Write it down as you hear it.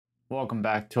Welcome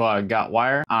back to Got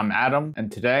Wire. I'm Adam,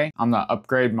 and today I'm gonna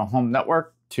upgrade my home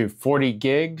network to 40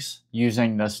 gigs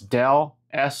using this Dell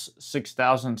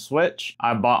S6000 switch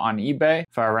I bought on eBay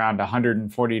for around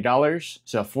 $140.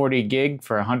 So 40 gig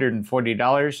for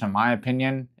 $140, in my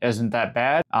opinion, isn't that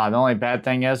bad. The only bad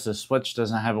thing is the switch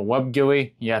doesn't have a web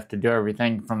GUI. You have to do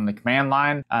everything from the command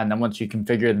line. And then once you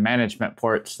configure the management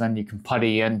ports, then you can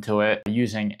putty into it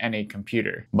using any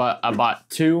computer. But I bought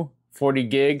two 40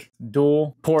 gig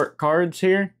dual port cards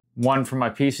here, one for my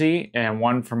PC and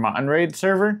one for my Unraid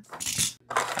server.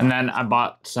 And then I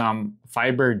bought some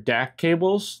fiber DAC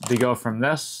cables to go from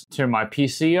this to my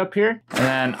PC up here. And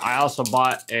then I also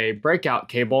bought a breakout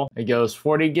cable. It goes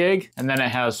 40 gig, and then it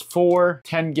has four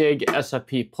 10 gig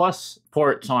SFP plus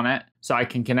ports on it, so I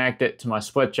can connect it to my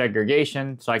switch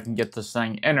aggregation so I can get this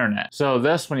thing internet. So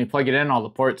this, when you plug it in, all the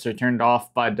ports are turned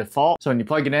off by default. So when you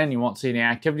plug it in, you won't see any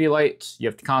activity lights. You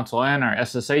have to console in or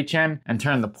SSH in and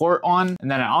turn the port on.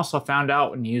 And then I also found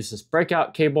out when you use this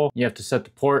breakout cable, you have to set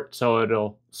the port so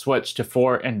it'll switch to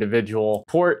 4 individual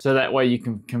ports, so that way you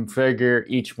can configure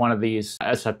each one of these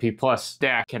SFP plus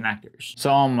DAC connectors.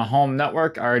 So on my home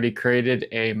network, I already created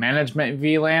a management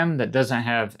VLAN that doesn't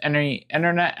have any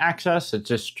internet access. It's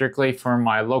just strictly for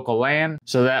my local LAN,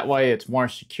 so that way it's more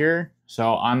secure.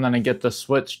 So I'm gonna get the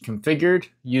switch configured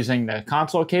using the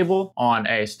console cable on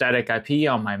a static IP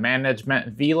on my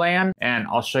management VLAN. And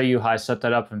I'll show you how I set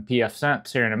that up in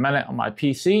pfSense here in a minute on my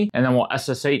PC. And then we'll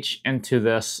SSH into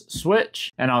this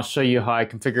switch. And I'll show you how I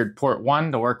configured port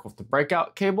 1 to work with the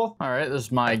breakout cable. All right, this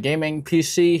is my gaming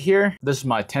PC here. This is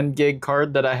my 10 gig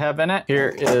card that I have in it.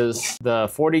 Here is the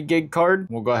 40 gig card.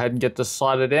 We'll go ahead and get this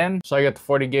slotted in. So I got the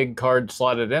 40 gig card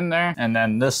slotted in there. And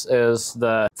then this is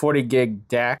the 40 gig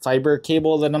DAC fiber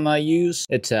cable that I'm gonna use.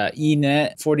 It's a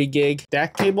Ethernet 40 gig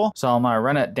DAC cable. So I'm gonna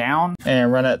run it down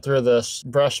and run it through this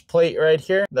brush plate right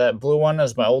here. That blue one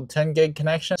is my old 10 gig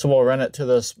connection. So we'll run it to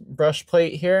this brush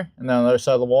plate here, and then on the other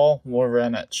side of the wall, we'll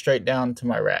run it straight down to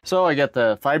my rack. So I got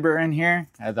the fiber in here.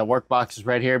 The work box is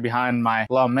right here behind my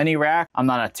little mini rack. I'm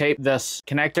gonna tape this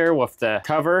connector with the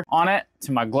cover on it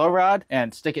to my glow rod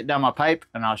and stick it down my pipe,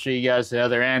 and I'll show you guys the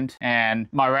other end. And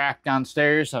my rack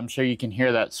downstairs, I'm sure you can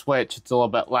hear that switch. It's a little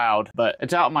bit loud, but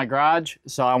it's out in my garage,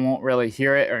 so I won't really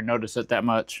hear it or notice it that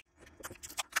much.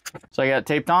 So I got it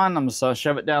taped on. I'm just gonna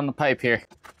shove it down the pipe here.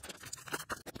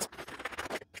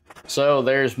 So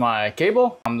there's my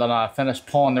cable. I'm gonna finish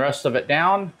pulling the rest of it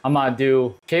down. I'm gonna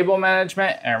do cable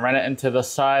management and run it into the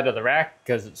side of the rack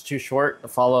because it's too short to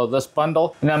follow this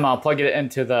bundle. And then I'll plug it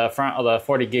into the front of the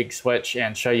 40 gig switch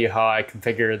and show you how I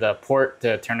configure the port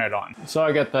to turn it on. So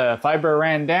I got the fiber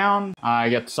ran down. I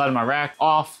got the side of my rack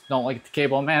off. Don't like the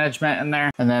cable management in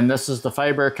there. And then this is the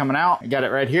fiber coming out. I got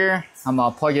it right here. I'm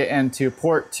gonna plug it into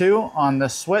port 2 on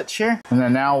this switch here. And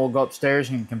then now we'll go upstairs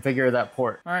and configure that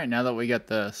port. All right, now that we got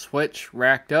the switch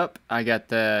racked up, I got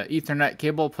the Ethernet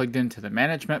cable plugged into the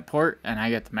management port, and I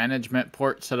got the management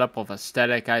port set up with a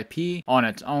static IP on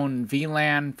its own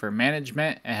VLAN for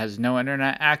management. It has no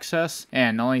internet access,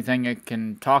 and the only thing it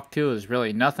can talk to is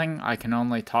really nothing. I can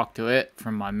only talk to it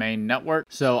from my main network.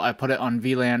 So I put it on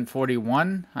VLAN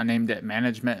 41. I named it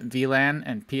management VLAN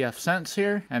and pfSense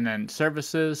here, and then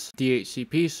services,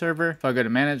 DHCP server. If I go to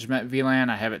management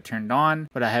VLAN, I have it turned on,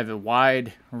 but I have a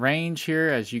wide range here,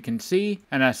 as you can see,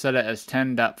 and I set it as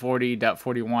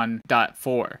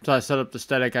 10.40.41.4. So I set up the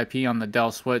static IP on the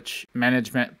Dell switch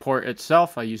management port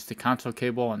itself. I used the console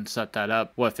cable and set that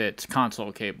up with its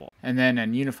console cable. And then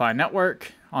in Unify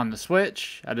Network, on the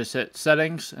switch, I just hit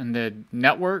settings and did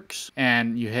networks,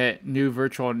 and you hit new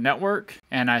virtual network,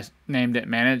 and I named it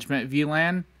management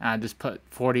VLAN. I just put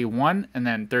 41 and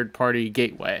then third-party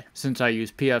gateway. Since I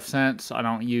use pfSense, I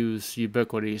don't use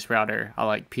Ubiquiti's router. I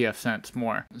like pfSense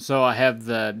more. So I have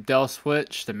the Dell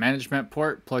switch, the management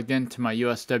port, plugged into my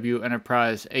USW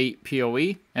Enterprise 8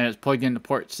 PoE, and it's plugged into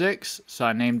port 6, so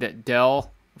I named it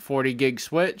Dell 40 gig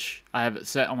switch. I have it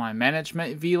set on my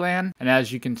management VLAN, and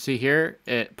as you can see here,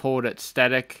 it pulled its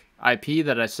static IP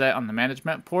that I set on the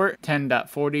management port,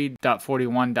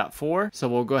 10.40.41.4. So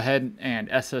we'll go ahead and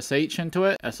SSH into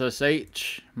it.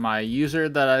 SSH my user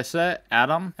that I set,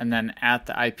 Adam, and then at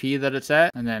the IP that it's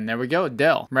at, and then there we go,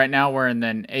 Dell. Right now we're in the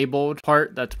enabled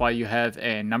part. That's why you have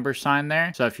a number sign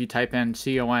there. So if you type in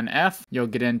CONF, you'll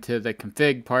get into the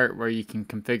config part where you can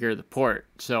configure the port.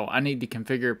 So I need to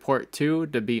configure port 2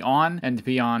 to be on, and to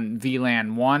be on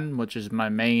VLAN 1, which is my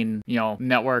main,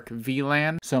 network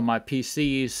VLAN. So my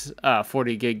PC's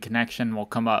 40 gig connection will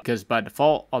come up, because by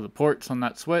default, all the ports on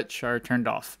that switch are turned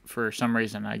off for some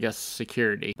reason, I guess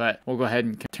security. But we'll go ahead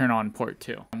and turn on port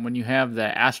 2. And when you have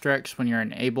the asterisk, when you're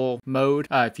in enable mode,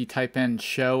 if you type in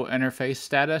show interface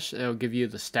status, it'll give you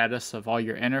the status of all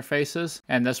your interfaces.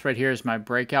 And this right here is my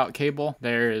breakout cable.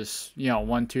 There is,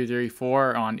 1, 2, 3,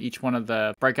 4 on each one of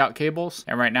the breakout cables.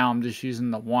 And right now I'm just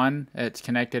using the one. It's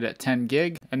connected at 10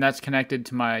 gig, and that's connected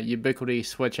to my Ubiquiti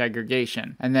switch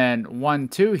aggregation. And then 1,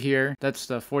 2 here, that's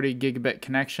the 40 gigabit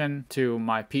connection to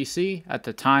my PC. At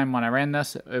the time when I ran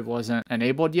this, it wasn't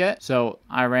enabled yet. So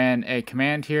I ran a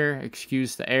command here,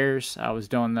 excuse the errors. I was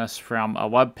doing this from a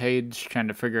web page trying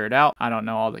to figure it out. I don't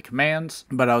know all the commands,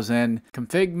 but I was in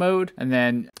config mode and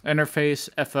then interface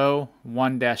FO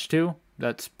 1-2.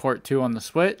 That's port 2 on the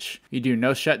switch. You do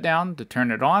no shutdown to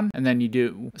turn it on, and then you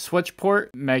do switch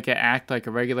port, make it act like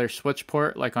a regular switch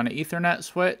port, like on an Ethernet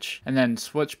switch, and then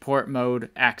switch port mode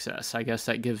access. I guess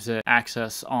that gives it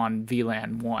access on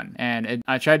VLAN 1. And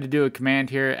I tried to do a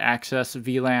command here, access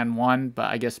VLAN 1, but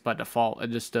I guess by default it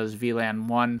just does VLAN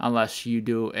 1 unless you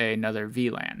do another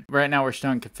VLAN. Right now we're still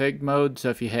in config mode,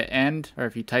 so if you hit end, or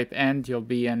if you type end, you'll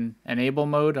be in enable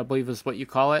mode, I believe is what you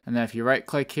call it. And then if you right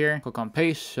click here, click on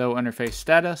paste, show interface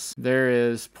status, there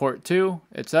is port 2,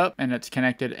 it's up and it's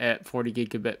connected at 40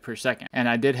 gigabit per second. And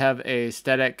I did have a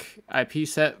static IP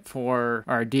set for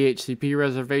our DHCP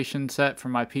reservation set for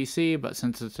my PC, but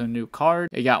since it's a new card,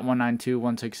 it got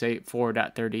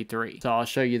 192.168.4.33. So I'll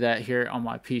show you that here on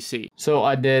my PC. So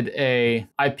I did a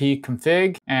IP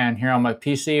config, and here on my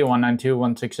PC,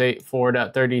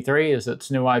 192.168.4.33 is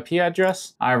its new IP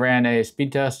address. I ran a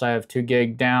speed test. I have 2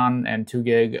 gig down and 2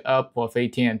 gig up with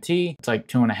AT&T. It's like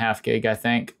 2.5 gig, I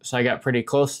think. So I got pretty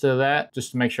close to that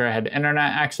just to make sure I had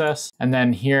internet access. And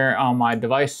then here on my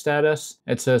device status,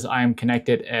 it says I am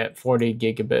connected at 40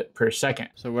 gigabit per second.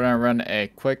 So we're gonna run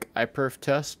a quick iPerf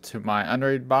test to my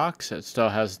Unraid box. It still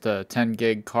has the 10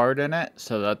 gig card in it,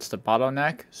 so that's the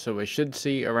bottleneck. So we should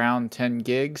see around 10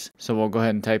 gigs. So we'll go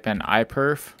ahead and type in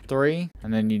iPerf 3,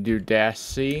 and then you do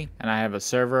 -C, and I have a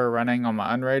server running on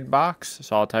my Unraid box.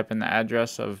 So I'll type in the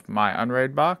address of my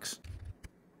Unraid box.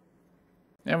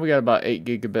 And we got about 8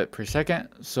 gigabit per second,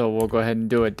 so we'll go ahead and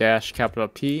do a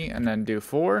 -P and then do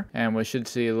 4, and we should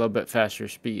see a little bit faster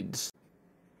speeds.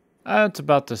 It's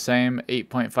about the same,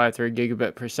 8.53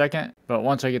 gigabit per second, but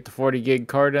once I get the 40 gig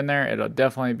card in there, it'll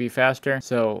definitely be faster.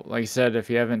 So like I said,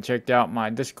 if you haven't checked out my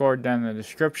Discord down in the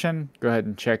description, go ahead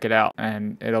and check it out,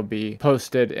 and it'll be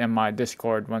posted in my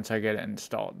Discord once I get it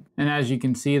installed. And as you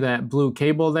can see, that blue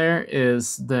cable there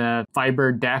is the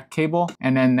fiber DAC cable,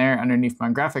 and then there underneath my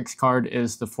graphics card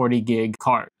is the 40 gig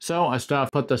card. So I still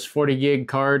have to put this 40 gig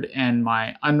card in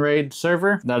my Unraid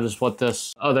server. That is what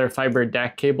this other fiber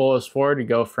DAC cable is for, to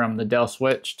go from the Dell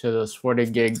switch to this 40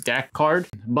 gig DAC card.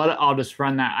 But I'll just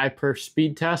run that iPerf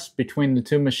speed test between the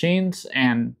two machines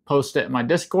and post it in my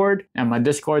Discord. And my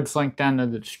Discord's linked down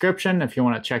in the description if you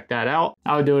want to check that out.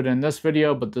 I'll do it in this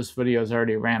video, but this video has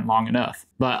already ran long enough.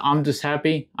 But I'm just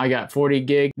happy I got 40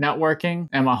 gig networking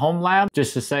in my home lab.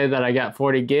 Just to say that I got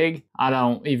 40 gig, I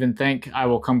don't even think I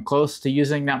will come close to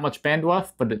using that much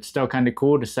bandwidth, but it's still kind of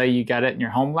cool to say you got it in your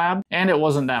home lab. And it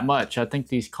wasn't that much. I think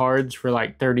these cards were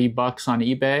like 30 bucks on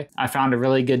eBay. I found a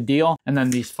really good deal. And then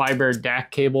these fiber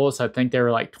DAC cables, I think they were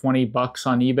like 20 bucks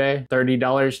on eBay,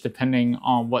 $30 depending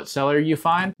on what seller you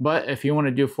find. But if you want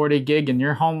to do 40 gig in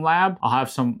your home lab, I'll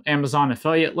have some Amazon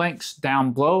affiliate links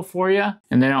down below for you,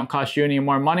 and they don't cost you any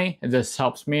more money. It just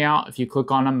helps me out. If you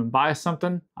click on them and buy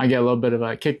something, I get a little bit of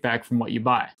a kickback from what you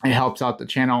buy. It helps out the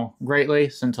channel greatly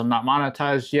since I'm not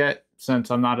monetized yet, since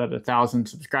I'm not at 1,000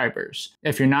 subscribers.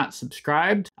 If you're not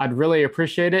subscribed, I'd really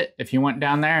appreciate it if you went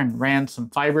down there and ran some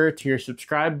fiber to your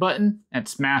subscribe button and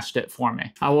smashed it for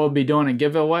me. I will be doing a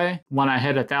giveaway when I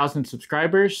hit 1,000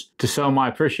 subscribers to show my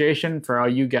appreciation for all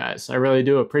you guys. I really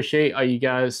do appreciate all you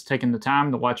guys taking the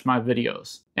time to watch my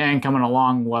videos and coming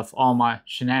along with all my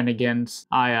shenanigans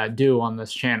I do on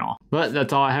this channel. But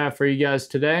that's all I have for you guys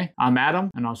today. I'm Adam,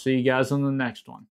 and I'll see you guys on the next one.